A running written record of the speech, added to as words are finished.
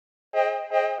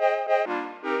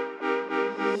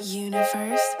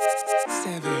Universe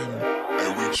 7.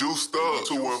 And we juiced up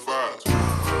 215.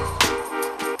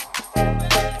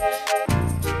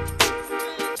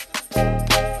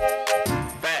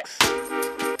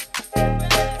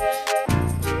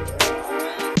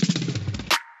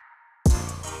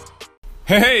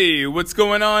 Hey, what's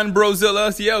going on,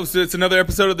 Brozilla? Yo, so it's another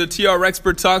episode of the TR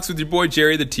Expert Talks with your boy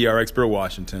Jerry, the TR Expert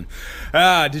Washington.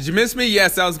 Did you miss me?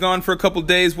 Yes, I was gone for a couple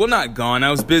days. Well, not gone. I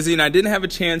was busy and I didn't have a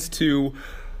chance to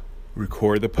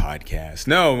record the podcast.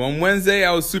 No, on Wednesday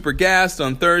I was super gassed.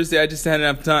 On Thursday I just didn't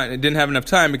have enough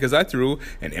time because I threw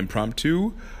an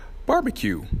impromptu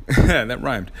barbecue. That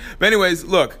rhymed. But anyways,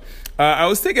 look. I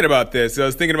was thinking about this. I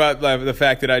was thinking about the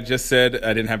fact that I just said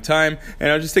I didn't have time,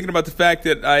 and I was just thinking about the fact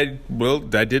that I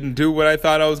didn't do what I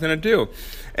thought I was going to do.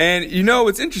 And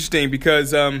it's interesting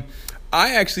because I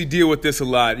actually deal with this a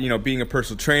lot, being a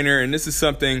personal trainer, and this is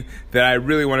something that I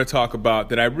really want to talk about,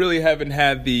 that I really haven't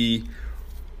had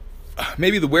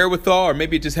maybe the wherewithal, or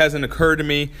maybe it just hasn't occurred to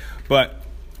me, but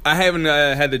I haven't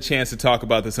had the chance to talk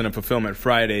about this on a Fulfillment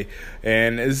Friday,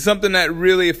 and it's something that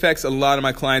really affects a lot of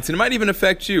my clients, and it might even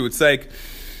affect you. It's like,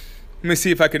 let me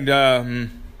see if I can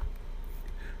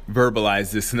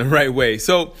verbalize this in the right way.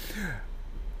 So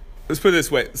let's put it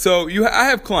this way. So I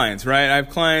have clients, right? I have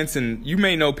clients, and you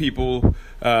may know people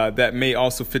that may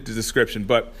also fit the description,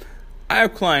 but I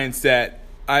have clients that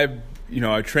I've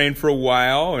trained for a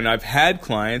while, and I've had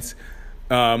clients.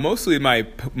 Mostly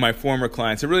my former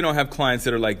clients. I really don't have clients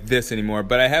that are like this anymore,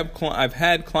 but I've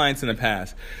had clients in the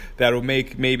past that will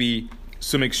make maybe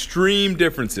some extreme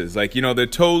differences, like they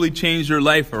totally change their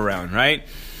life around, right?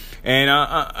 And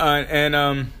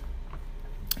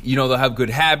they'll have good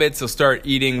habits. They'll start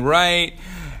eating right,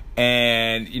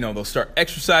 and they'll start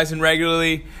exercising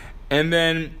regularly, and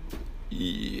then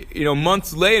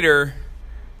months later,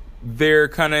 they're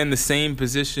kind of in the same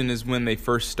position as when they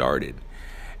first started.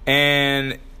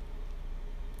 And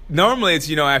normally it's,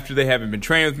 after they haven't been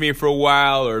trained with me for a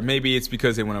while, or maybe it's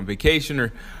because they went on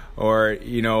vacation or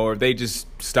they just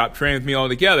stopped training with me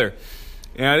altogether.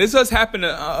 This does happen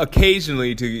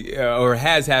occasionally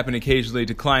has happened occasionally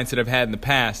to clients that I've had in the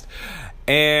past.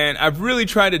 And I've really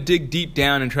tried to dig deep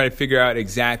down and try to figure out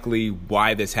exactly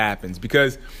why this happens.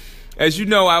 Because as you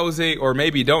know, I was I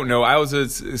was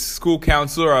a school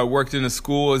counselor. I worked in a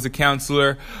school as a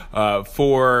counselor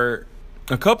for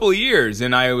a couple of years,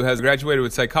 and I has graduated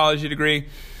with a psychology degree.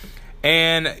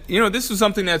 And this was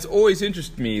something that's always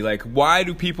interested me, like, why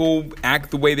do people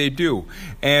act the way they do?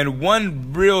 And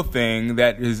one real thing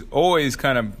that has always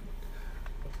kind of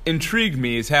intrigued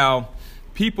me is how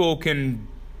people can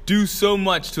do so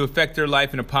much to affect their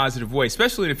life in a positive way,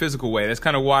 especially in a physical way. That's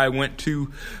kind of why I went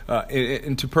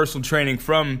into personal training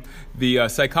from the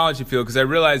psychology field, because I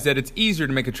realized that it's easier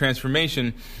to make a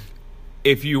transformation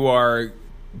if you are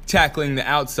tackling the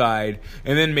outside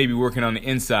and then maybe working on the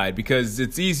inside, because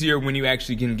it's easier when you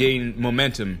actually can gain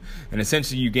momentum. And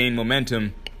essentially you gain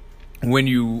momentum when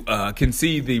you can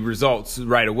see the results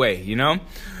right away,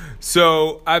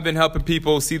 So I've been helping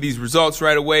people see these results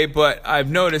right away, but I've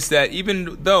noticed that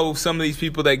even though some of these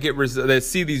people that that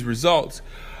see these results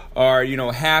are,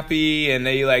 happy, and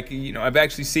they I've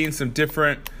actually seen some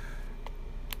different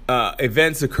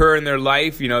events occur in their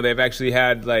life. They've actually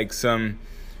had some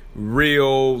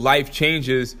real life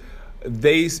changes.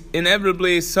 They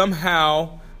inevitably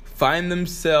somehow find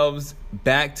themselves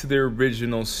back to their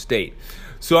original state.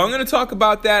 So I'm going to talk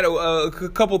about that, a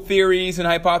couple theories and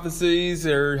hypotheses.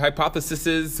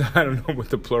 I don't know what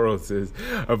the plural is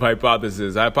of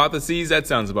hypothesis. Hypotheses, that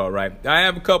sounds about right. I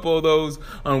have a couple of those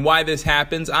on why this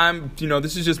happens.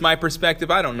 This is just my perspective.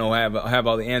 I don't know, have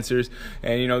all the answers.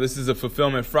 And, this is a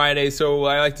Fulfillment Friday, so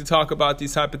I like to talk about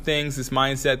these type of things, this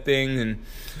mindset thing, and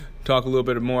talk a little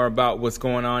bit more about what's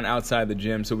going on outside the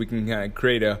gym, so we can kind of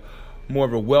create more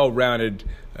of a well-rounded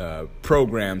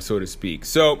program, so to speak.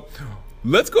 So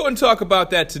let's go and talk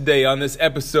about that today on this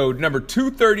episode number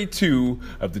 232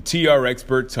 of the TR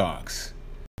Expert Talks.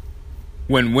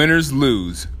 When winners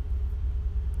lose.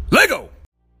 Lego!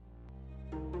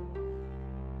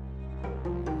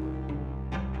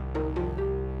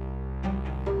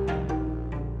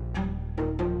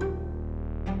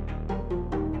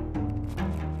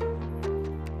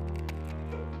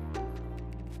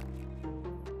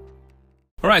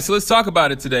 All right, so let's talk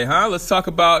about it today, huh? Let's talk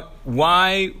about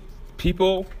why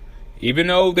people, even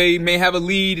though they may have a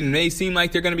lead and may seem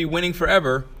like they're going to be winning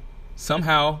forever,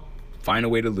 somehow find a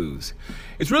way to lose.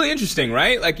 It's really interesting,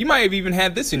 right? Like, you might have even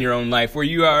had this in your own life where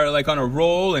you are on a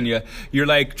roll and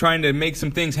you're trying to make some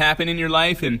things happen in your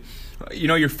life, and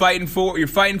you're fighting for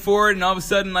it, and all of a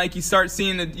sudden, like, you start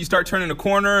turning a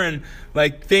corner, and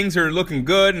like things are looking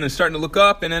good, and they're starting to look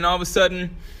up, and then all of a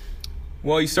sudden,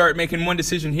 well, you start making one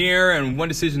decision here and one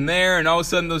decision there, and all of a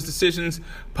sudden those decisions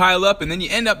pile up, and then you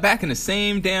end up back in the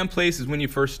same damn place as when you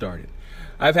first started.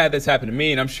 I've had this happen to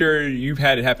me, and I'm sure you've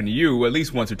had it happen to you at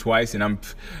least once or twice, and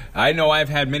I know I've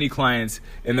had many clients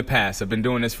in the past. I've been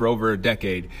doing this for over a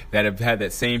decade that have had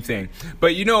that same thing.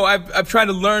 But I've tried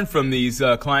to learn from these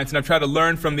clients, and I've tried to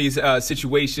learn from these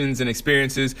situations and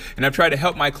experiences, and I've tried to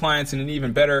help my clients in an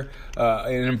even better,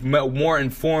 in a more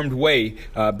informed way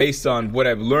based on what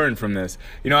I've learned from this.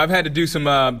 I've had to do some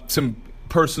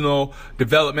personal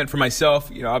development for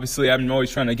myself. Obviously I'm always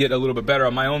trying to get a little bit better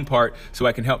on my own part so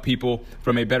I can help people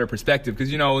from a better perspective,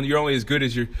 because you're only as good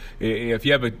as if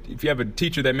you have a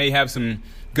teacher that may have some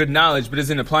good knowledge but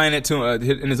isn't applying it to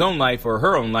in his own life or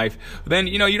her own life, then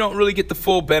you don't really get the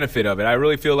full benefit of it. I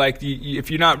really feel like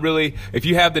if you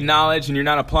have the knowledge and you're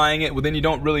not applying it, well, then you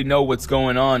don't really know what's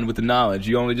going on with the knowledge.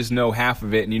 You only just know half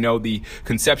of it, and the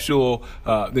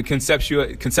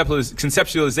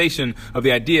conceptualization of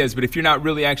the ideas. But if you're not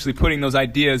really actually putting those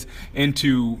ideas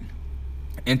into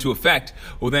effect,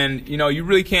 well, then you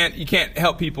really can't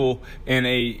help people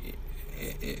in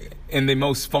the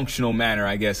most functional manner,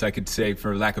 I guess I could say,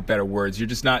 for lack of better words. You're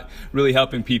just not really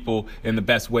helping people in the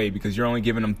best way, because you're only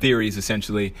giving them theories,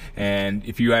 essentially. And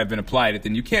if you haven't applied it,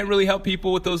 then you can't really help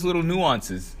people with those little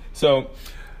nuances. So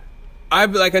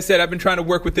like I said, I've been trying to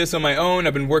work with this on my own.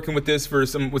 I've been working with this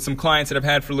with some clients that I've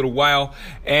had for a little while.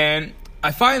 And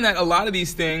I find that a lot of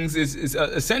these things is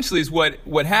essentially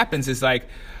what happens is, like,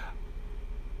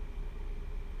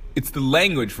 it's the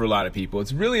language for a lot of people.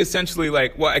 It's really essentially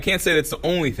like, well, I can't say that's the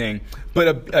only thing,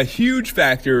 but a huge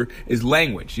factor is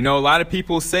language. A lot of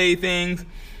people say things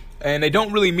and they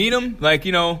don't really mean them. Like,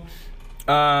 I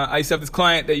used to have this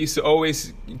client that used to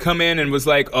always come in and was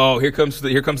like, oh, here comes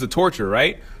the torture,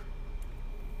 right?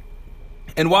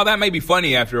 And while that may be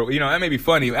funny after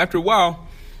a while,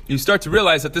 you start to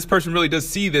realize that this person really does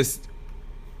see this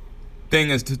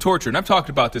thing as torture. And I've talked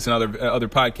about this in other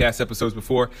podcast episodes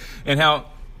before, and how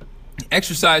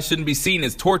exercise shouldn't be seen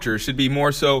as torture. It should be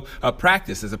more so a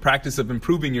practice of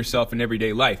improving yourself in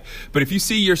everyday life. But if you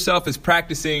see yourself as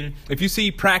practicing, if you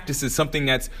see practice as something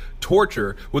that's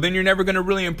torture, well, then you're never going to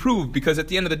really improve, because at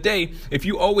the end of the day, if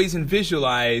you always envision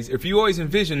is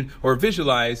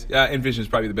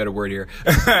probably the better word here.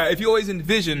 If you always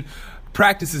envision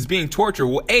practice as being torture,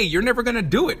 well, you're never going to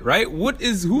do it, right?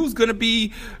 Who's going to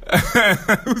be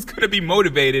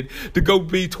motivated to go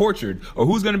be tortured, or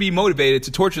who's going to be motivated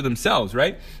to torture themselves,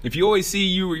 right? If you always see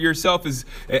yourself as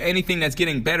anything that's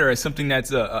getting better as something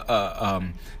that's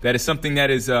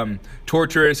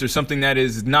torturous, or something that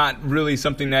is not really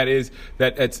something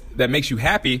that makes you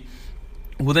happy,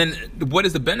 well, then what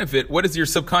is the benefit? What is your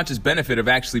subconscious benefit of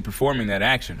actually performing that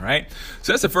action, right?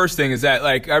 So that's the first thing, is that,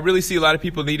 like, I really see a lot of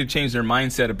people need to change their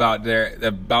mindset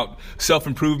about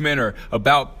self-improvement, or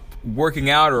about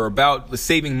working out, or about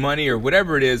saving money, or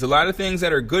whatever it is. A lot of things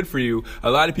that are good for you,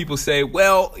 a lot of people say,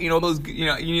 well, you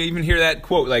even hear that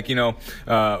quote, like,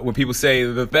 when people say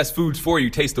the best foods for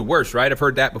you taste the worst, right? I've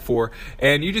heard that before.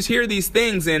 And you just hear these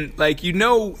things, and, like,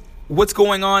 what's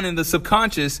going on in the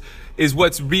subconscious is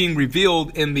what's being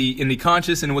revealed in the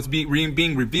conscious, and what's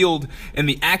being revealed in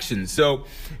the actions. So,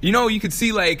 you could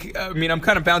see, like, I'm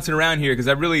kind of bouncing around here, because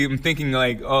I really am thinking,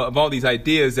 like, of all these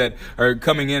ideas that are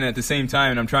coming in at the same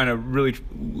time, and I'm trying to really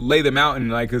lay them out in,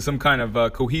 like, some kind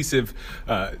of cohesive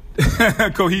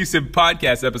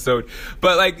podcast episode.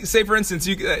 But, like, say for instance,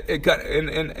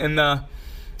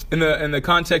 in the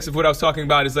context of what I was talking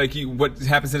about, is like what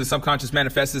happens in the subconscious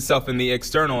manifests itself in the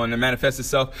external, and it manifests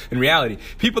itself in reality.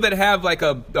 People that have like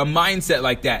a mindset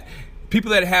like that,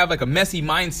 people that have like a messy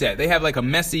mindset, they have like a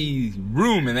messy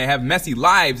room, and they have messy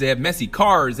lives, they have messy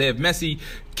cars, they have messy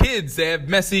kids, they have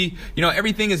messy,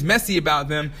 everything is messy about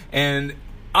them. And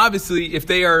obviously, if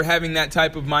they are having that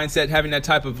type of mindset, having that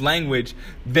type of language,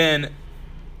 then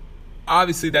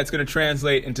obviously that's going to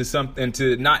translate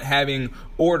into not having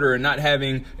order, and not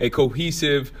having a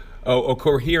cohesive or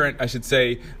coherent, I should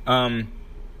say,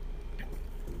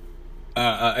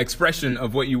 expression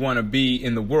of what you want to be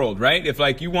in the world, right? If,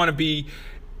 like, you want to be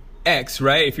X,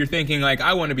 right? If you're thinking, like,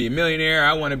 I want to be a millionaire,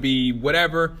 I want to be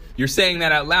whatever, you're saying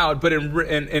that out loud, but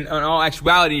in all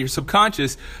actuality, your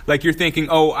subconscious, like, you're thinking,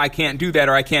 oh, I can't do that,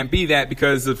 or I can't be that,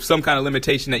 because of some kind of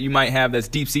limitation that you might have that's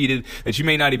deep-seated that you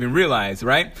may not even realize,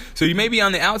 right? So you may be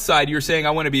on the outside, you're saying,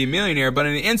 I want to be a millionaire, but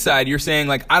on the inside, you're saying,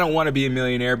 like, I don't want to be a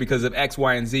millionaire because of X,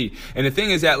 Y, and Z. And the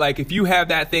thing is that, like, if you have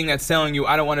that thing that's telling you,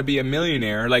 I don't want to be a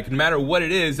millionaire, like, no matter what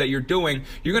it is that you're doing,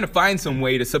 you're going to find some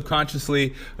way to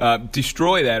subconsciously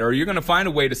destroy that, or or you're going to find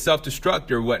a way to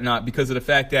self-destruct or whatnot because of the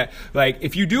fact that, like,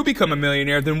 if you do become a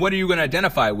millionaire, then what are you going to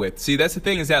identify with? See, that's the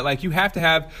thing, is that, like, you have to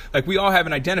have, like, we all have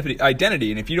an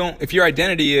identity, and if your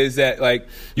identity is that, like,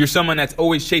 you're someone that's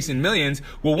always chasing millions,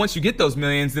 well, once you get those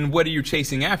millions, then what are you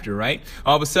chasing after, right?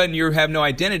 All of a sudden, you have no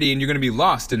identity, and you're going to be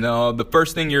lost, and the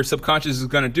first thing your subconscious is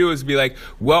going to do is be like,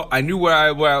 well, I knew where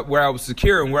I was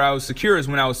secure, and where I was secure is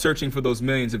when I was searching for those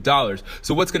millions of dollars.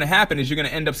 So what's going to happen is you're going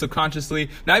to end up subconsciously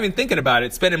not even thinking about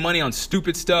it, spending money on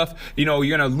stupid stuff. You're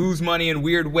going to lose money in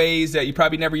weird ways that you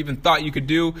probably never even thought you could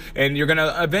do, and you're going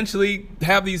to eventually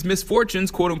have these misfortunes,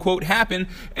 quote unquote, happen,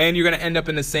 and you're going to end up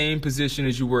in the same position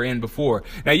as you were in before.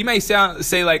 Now, you may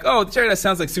say like, oh, Jerry, that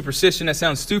sounds like superstition, that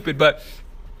sounds stupid, but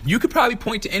you could probably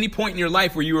point to any point in your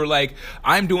life where you were like,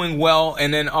 I'm doing well,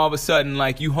 and then all of a sudden,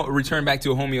 like, you return back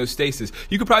to a homeostasis.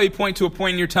 You could probably point to a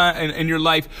point in your time in your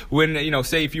life when,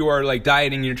 say if you are like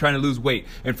dieting and you're trying to lose weight,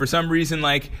 and for some reason,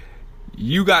 like,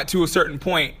 you got to a certain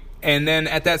point, and then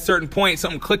at that certain point,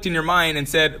 something clicked in your mind and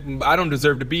said, I don't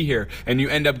deserve to be here. And you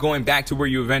end up going back to where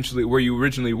you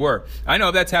originally were. I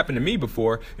know that's happened to me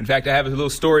before. In fact, I have a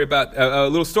little story about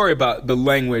the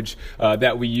language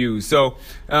that we use. So,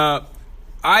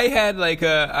 I had like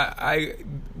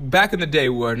back in the day,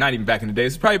 or not even back in the day,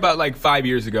 it's probably about like 5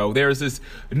 years ago, there was this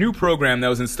new program that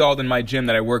was installed in my gym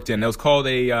that I worked in. That was called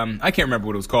I can't remember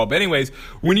what it was called, but anyways,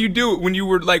 when you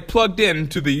were like plugged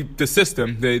into the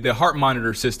system, the heart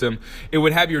monitor system, it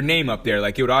would have your name up there.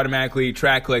 Like, it would automatically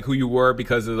track like who you were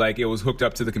because of, like, it was hooked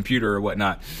up to the computer or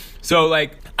whatnot. So,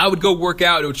 like, I would go work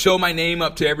out, it would show my name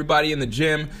up to everybody in the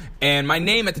gym, and my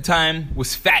name at the time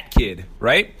was Fat Kid,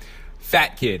 right?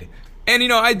 Fat Kid. And,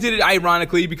 I did it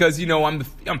ironically because,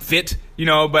 I'm fit,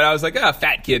 but I was like,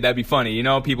 fat kid, that'd be funny.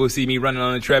 People see me running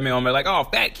on the treadmill and they're like, oh,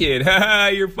 fat kid,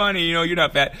 you're funny, you're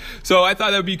not fat. So I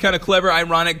thought that would be kind of clever,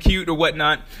 ironic, cute, or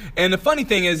whatnot. And the funny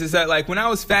thing is that, like, when I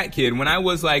was fat kid, when I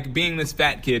was, like, being this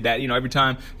fat kid that, every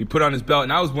time he put on his belt,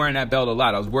 and I was wearing that belt a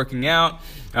lot. I was working out.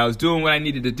 I was doing what I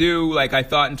needed to do, like I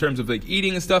thought in terms of like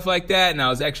eating and stuff like that, and I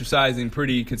was exercising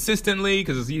pretty consistently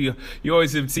because you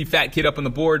always see fat kid up on the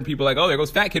board and people are like, oh, there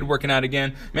goes fat kid working out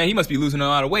again. Man, he must be losing a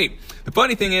lot of weight. The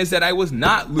funny thing is that I was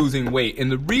not losing weight, and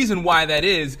the reason why that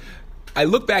is, I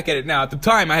look back at it now. At the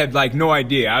time, I had like no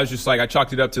idea. I was just like, I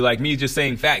chalked it up to like me just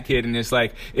saying fat kid, and it's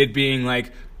like it being like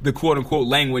the quote unquote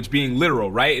language being literal,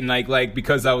 right? And like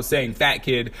because I was saying fat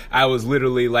kid, I was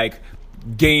literally like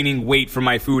gaining weight from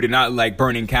my food and not like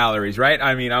burning calories, right?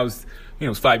 I mean, it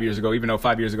was 5 years ago, even though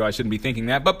 5 years ago I shouldn't be thinking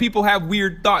that, but people have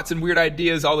weird thoughts and weird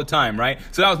ideas all the time, right?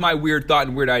 So that was my weird thought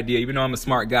and weird idea. Even though I'm a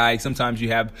smart guy, sometimes you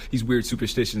have these weird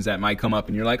superstitions that might come up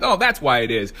and you're like, oh, that's why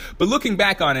it is. But looking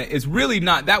back on it, it's really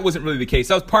not, that wasn't really the case.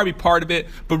 That was probably part of it,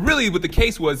 but really what the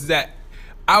case was is that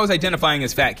I was identifying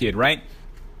as fat kid, right?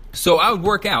 So I would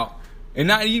work out and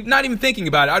not even thinking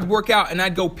about it. I'd work out and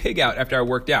I'd go pig out after I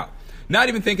worked out. Not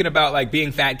even thinking about like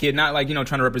being fat kid, not like, trying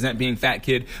to represent being fat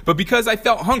kid, but because I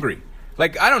felt hungry.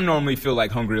 Like, I don't normally feel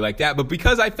like hungry like that, but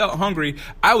because I felt hungry,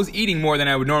 I was eating more than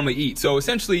I would normally eat. So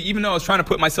essentially, even though I was trying to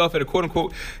put myself at a quote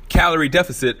unquote calorie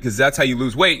deficit, because that's how you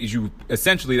lose weight, is you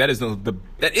essentially, that is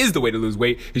the way to lose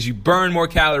weight, is you burn more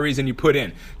calories than you put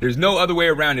in. There's no other way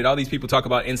around it. All these people talk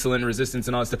about insulin resistance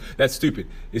and all that stuff. That's stupid.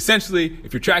 Essentially,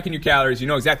 if you're tracking your calories, you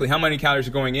know exactly how many calories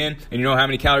are going in, and you know how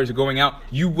many calories are going out,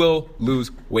 you will lose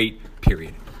weight,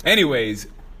 period. Anyways,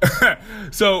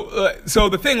 so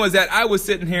the thing was that I was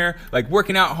sitting here like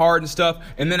working out hard and stuff,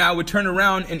 and then I would turn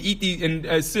around and eat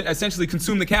essentially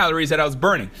consume the calories that I was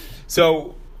burning.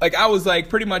 So like I was like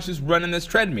pretty much just running this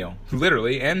treadmill,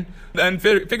 literally and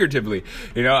figuratively.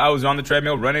 I was on the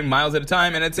treadmill running miles at a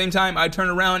time, and at the same time I'd turn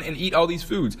around and eat all these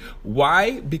foods.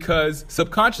 Why? Because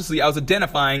subconsciously I was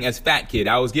identifying as fat kid.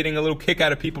 I was getting a little kick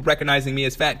out of people recognizing me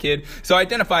as fat kid. So I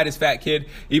identified as fat kid,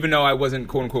 even though I wasn't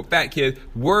quote unquote fat kid.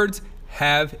 Words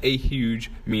have a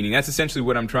huge meaning. That's essentially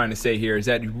what I'm trying to say here, is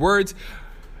that words,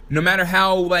 no matter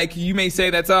how, like, you may say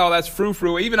that's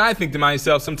frou-frou, even I think to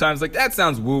myself sometimes, like, that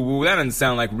sounds woo-woo, that doesn't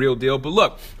sound like real deal. But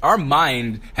look, our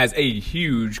mind has a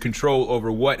huge control over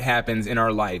what happens in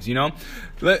our lives,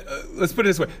 Let's put it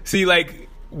this way. See, like,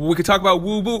 we could talk about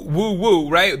woo-woo,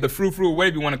 right? The frou-frou,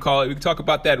 whatever you want to call it. We could talk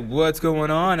about that, what's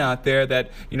going on out there,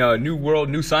 that, new world,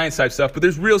 new science type stuff. But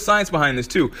there's real science behind this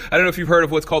too. I don't know if you've heard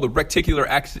of what's called the reticular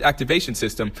activation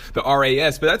system, the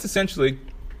RAS, but that's essentially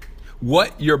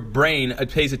what your brain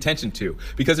pays attention to,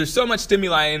 because there's so much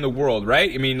stimuli in the world,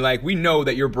 right? I mean, like, we know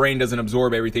that your brain doesn't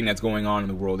absorb everything that's going on in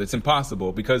the world. It's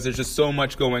impossible because there's just so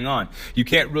much going on. You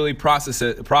can't really process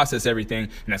everything,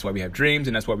 and that's why we have dreams,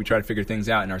 and that's why we try to figure things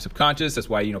out in our subconscious. That's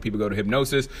why, people go to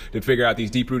hypnosis to figure out these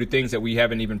deep-rooted things that we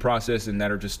haven't even processed and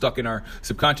that are just stuck in our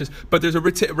subconscious. But there's a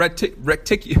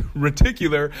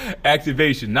reticular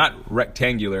activation, not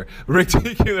rectangular,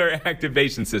 reticular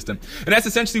activation system, and that's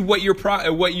essentially what your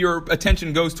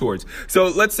attention goes towards. So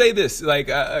let's say this, like,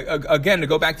 again, to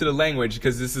go back to the language,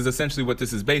 because this is essentially what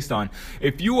this is based on.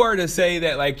 If you are to say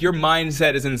that, like, your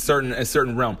mindset is in a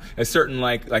certain realm, a certain,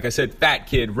 like I said, fat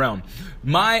kid realm,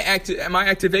 my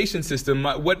activation system,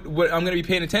 what I'm going to be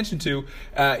paying attention to,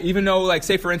 even though, like,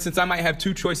 say for instance, I might have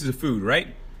two choices of food, right?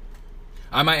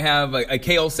 I might have a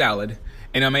kale salad,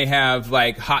 and I may have,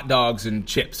 like, hot dogs and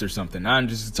chips or something. I'm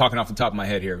just talking off the top of my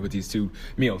head here with these two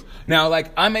meals. Now,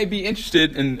 like, I may be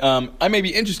interested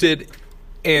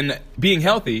in being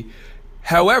healthy.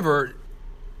 However,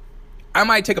 I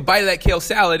might take a bite of that kale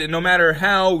salad, and no matter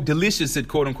how delicious it,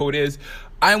 quote unquote, is,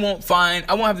 I won't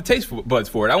have the taste buds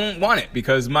for it. I won't want it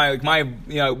because my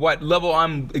what level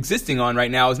I'm existing on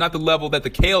right now is not the level that the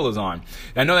kale is on.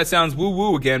 And I know that sounds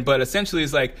woo-woo again, but essentially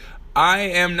it's like, I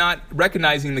am not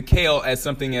recognizing the kale as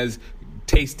something as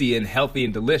tasty and healthy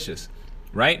and delicious,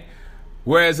 right?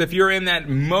 Whereas if you're in that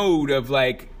mode of,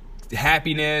 like,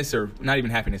 happiness, or not even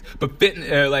happiness, but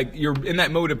like, you're in that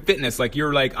mode of fitness, like,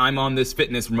 you're like, I'm on this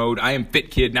fitness mode, I am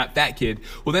fit kid, not fat kid,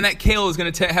 well, then that kale is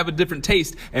going to have a different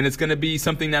taste, and it's going to be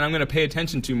something that I'm going to pay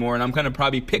attention to more, and I'm going to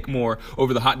probably pick more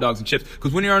over the hot dogs and chips,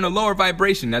 because when you're on a lower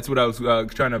vibration, that's what I was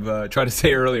trying to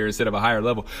say earlier instead of a higher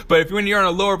level, but when you're on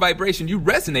a lower vibration, you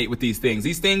resonate with these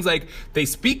things, like, they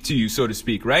speak to you, so to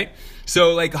speak, right?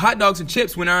 So, like, hot dogs and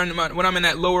chips, when I'm in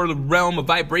that lower realm of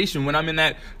vibration, when I'm in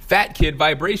that fat kid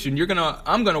vibration,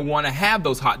 I'm gonna want to have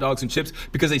those hot dogs and chips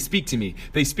because they speak to me.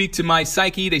 They speak to my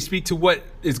psyche. They speak to what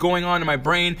is going on in my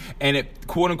brain, and it,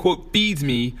 quote unquote, feeds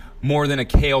me more than a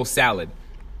kale salad,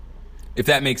 if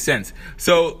that makes sense.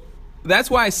 So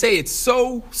that's why I say it's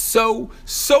so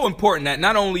important that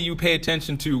not only you pay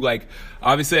attention to, like,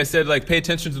 obviously I said, like, pay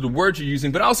attention to the words you're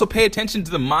using, but also pay attention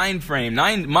to the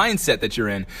mindset that you're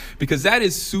in, because that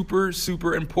is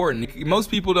super important. Most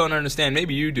people don't understand,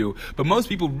 maybe you do, but most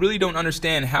people really don't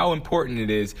understand how important it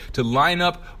is to line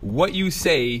up what you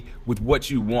say with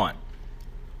what you want.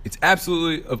 It's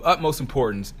absolutely of utmost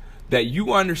importance that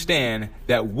you understand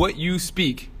that what you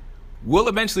speak will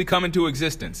eventually come into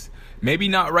existence. Maybe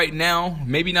not right now,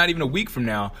 maybe not even a week from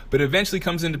now, but eventually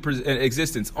comes into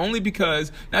existence, not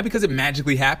because it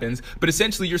magically happens, but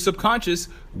essentially your subconscious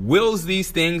wills these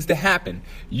things to happen.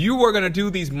 You are going to do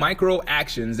these micro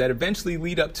actions that eventually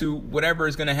lead up to whatever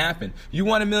is going to happen. You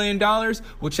want $1 million?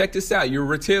 Well, check this out. Your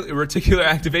reticular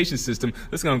activation system,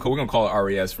 we're going to call it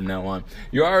RES from now on.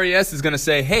 Your RES is going to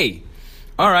say, hey,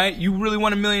 all right, you really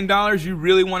want $1 million? You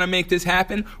really want to make this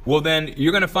happen? Well, then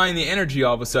you're going to find the energy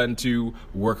all of a sudden to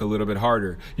work a little bit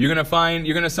harder. You're going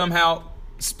to somehow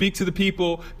speak to the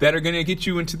people that are going to get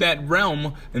you into that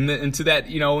realm and into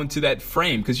that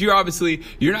frame, because you're not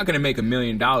going to make $1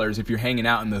 million if you're hanging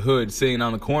out in the hood, sitting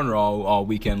on the corner all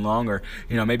weekend long, or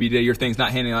maybe your thing's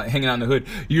not hanging out in the hood.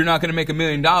 You're not going to make $1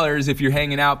 million if you're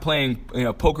hanging out playing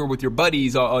poker with your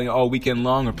buddies all weekend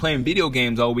long, or playing video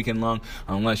games all weekend long,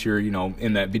 unless you're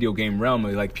in that video game realm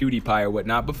like PewDiePie or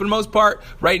whatnot. But for the most part,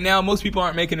 right now, most people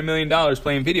aren't making $1 million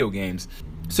playing video games.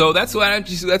 So that's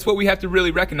what we have to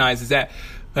really recognize, is that,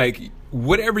 like,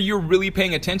 whatever you're really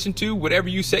paying attention to, whatever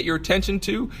you set your attention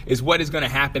to, is what is going to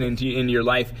happen in your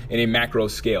life in a macro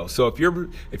scale. So if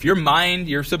your mind,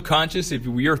 your subconscious, if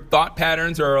your thought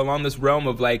patterns are along this realm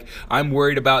of, like, I'm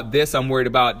worried about this, I'm worried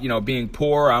about being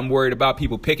poor, I'm worried about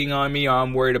people picking on me, or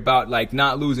I'm worried about, like,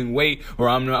 not losing weight, or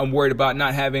I'm worried about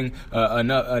not having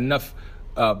enough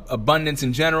abundance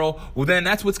in general, well, then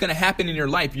that's what's going to happen in your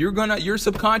life. Your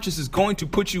subconscious is going to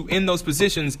put you in those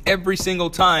positions every single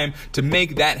time to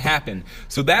make that happen.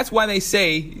 So that's why they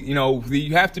say,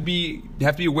 you have to be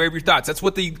aware of your thoughts. That's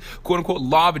what the quote unquote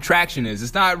law of attraction is.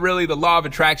 It's not really the law of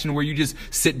attraction where you just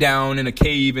sit down in a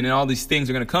cave and all these things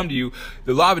are going to come to you.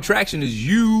 The law of attraction is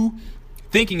you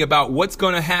thinking about what's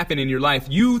going to happen in your life,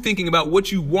 you thinking about what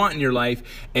you want in your life,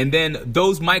 and then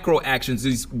those micro actions,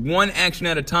 these one action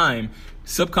at a time,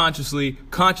 subconsciously,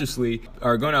 consciously,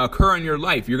 are going to occur in your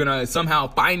life. You're going to somehow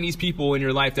find these people in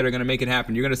your life that are going to make it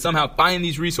happen. You're going to somehow find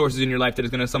these resources in your life that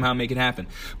is going to somehow make it happen.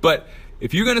 But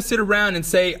if you're going to sit around and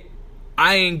say,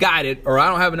 I ain't got it, or I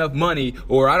don't have enough money,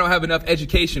 or I don't have enough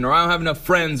education, or I don't have enough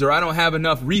friends, or I don't have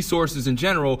enough resources in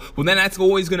general, well, then that's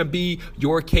always going to be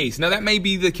your case. Now, that may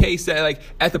be the case that, like,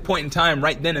 at the point in time,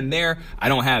 right then and there, I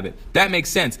don't have it. That makes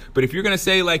sense. But if you're going to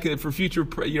say, like, for future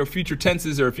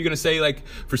tenses, or if you're going to say, like,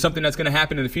 for something that's going to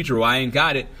happen in the future, well, I ain't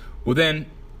got it, well, then,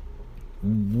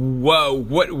 whoa,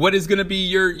 what is going to be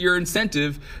your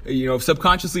incentive,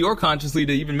 subconsciously or consciously,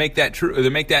 to even make that true, or to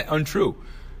make that untrue?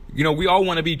 We all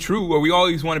want to be true, or we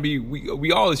always want to be,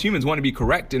 we all as humans want to be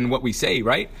correct in what we say,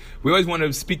 right? We always want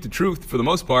to speak the truth for the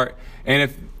most part. And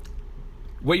if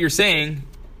what you're saying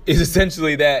is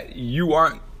essentially that you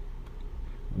aren't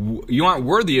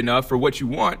worthy enough for what you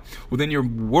want, well, then your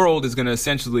world is going to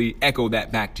essentially echo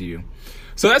that back to you.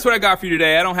 So that's what I got for you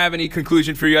today. I don't have any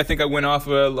conclusion for you. I think I went off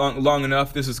long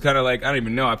enough. This is kind of like, I don't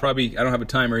even know. I don't have a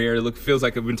timer here. It feels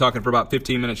like I've been talking for about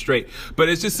 15 minutes straight. But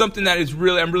it's just something that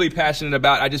I'm really passionate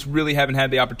about. I just really haven't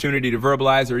had the opportunity to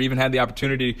verbalize, or even had the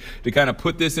opportunity to kind of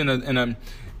put this in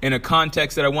a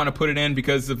context that I want to put it in,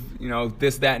 because of,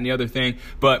 this, that, and the other thing.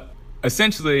 But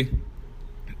essentially,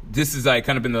 this is like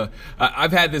kind of been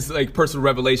I've had this like personal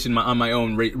revelation on my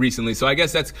own recently. So I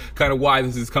guess that's kind of why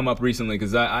this has come up recently,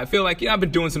 because I feel like, I've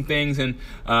been doing some things, and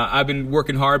I've been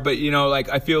working hard, but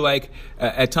I feel like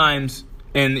at times,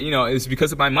 and it's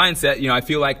because of my mindset, I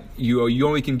feel like you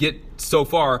only can get so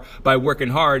far by working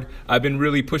hard. I've been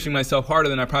really pushing myself harder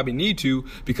than I probably need to,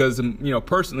 because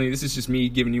personally, this is just me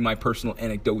giving you my personal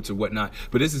anecdotes or whatnot,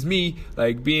 but this is me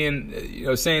like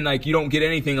being saying like you don't get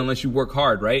anything unless you work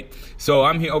hard, right? So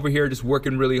I'm over here just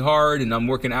working really hard, and I'm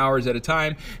working hours at a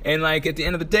time, and like at the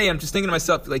end of the day, I'm just thinking to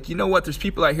myself, like, what, there's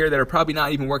people out here that are probably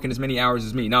not even working as many hours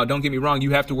as me. Now, don't get me wrong,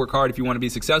 you have to work hard if you want to be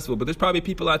successful, but there's probably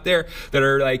people out there that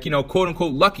are like quote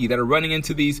unquote lucky, that are running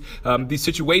into these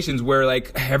situations where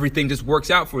like everything just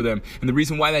works out for them. And the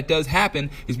reason why that does happen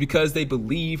is because they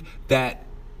believe that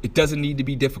it doesn't need to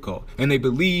be difficult, and they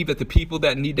believe that the people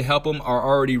that need to help them are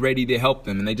already ready to help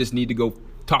them, and they just need to go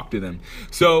talk to them.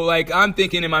 So like I'm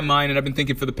thinking in my mind, and I've been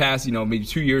thinking for the past maybe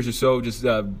 2 years or so, just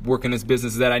working this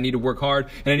business, that I need to work hard,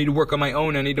 and I need to work on my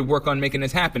own. I need to work on making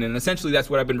this happen. And essentially that's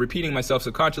what I've been repeating myself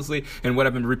subconsciously, and what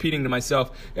I've been repeating to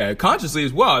myself consciously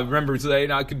as well. I remember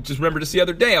I could just remember just the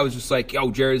other day, I was just like,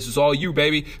 yo, Jerry, this is all you,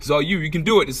 baby. This is all you. You can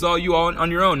do it. This is all you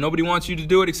on your own. Nobody wants you to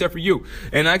do it except for you.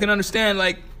 And I can understand,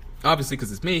 like, obviously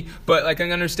because it's me, but like I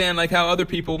can understand like how other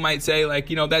people might say like,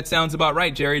 that sounds about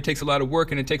right, Jerry. It takes a lot of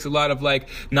work, and it takes a lot of like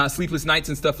not sleepless nights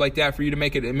and stuff like that for you to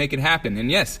make it happen.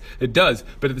 And yes, it does.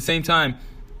 But at the same time,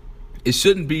 it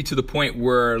shouldn't be to the point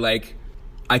where like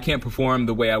I can't perform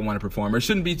the way I want to perform, or it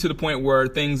shouldn't be to the point where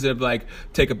things have like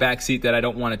take a back seat that I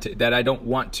don't want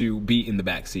to be in the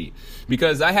back seat,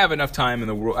 because I have enough time in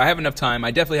the world. I have enough time. I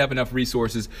definitely have enough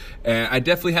resources, and I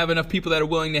definitely have enough people that are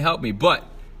willing to help me. But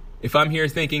if I'm here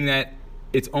thinking that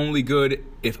it's only good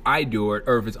if I do it,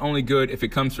 or if it's only good if it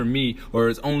comes from me, or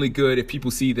it's only good if people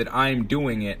see that I'm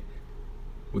doing it,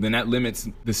 well, then that limits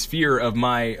the sphere of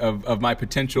my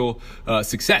potential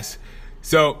success.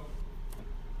 So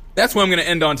that's what I'm going to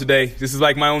end on today. This is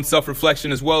like my own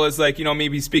self-reflection, as well as like,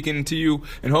 maybe speaking to you,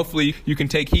 and hopefully you can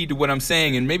take heed to what I'm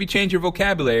saying, and maybe change your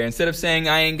vocabulary. Instead of saying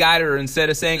I ain't got it, or instead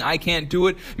of saying I can't do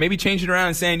it, maybe change it around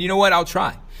and saying, you know what, I'll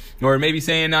try. Or maybe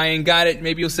saying I ain't got it,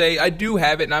 maybe you'll say I do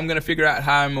have it, and I'm going to figure out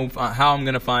how I'm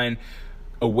going to find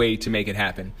a way to make it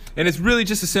happen. And it's really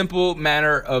just a simple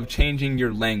matter of changing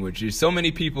your language. There's so many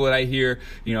people that I hear,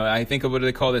 I think of what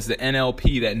they call this, the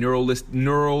NLP, that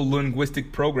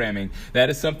neuro-linguistic programming. That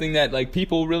is something that like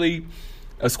people really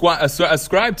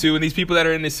ascribe to, and these people that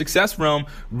are in the success realm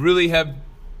really have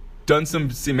done some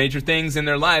major things in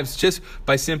their lives just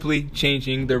by simply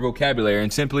changing their vocabulary,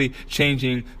 and simply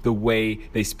changing the way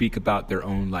they speak about their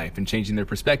own life, and changing their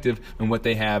perspective and what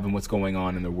they have and what's going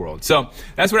on in the world. So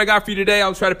that's what I got for you today.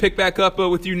 I'll try to pick back up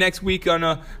with you next week on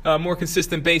a more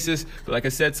consistent basis. But like I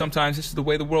said, sometimes this is the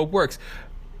way the world works.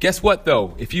 Guess what,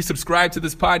 though? If you subscribe to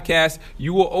this podcast,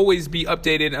 you will always be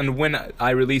updated on when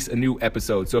I release a new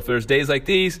episode. So if there's days like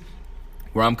these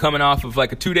where I'm coming off of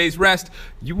like a 2 days rest,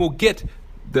 you will get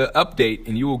the update,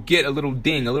 and you will get a little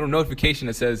ding, a little notification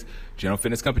that says General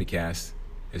Fitness Company Cast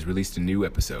has released a new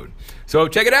episode. So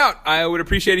check it out. I would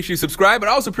appreciate if you subscribe, but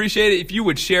I also appreciate it if you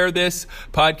would share this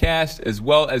podcast, as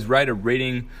well as write a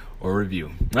rating or review.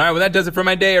 All right, well, that does it for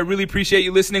my day. I really appreciate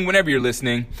you listening whenever you're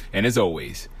listening. And as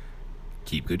always,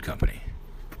 keep good company.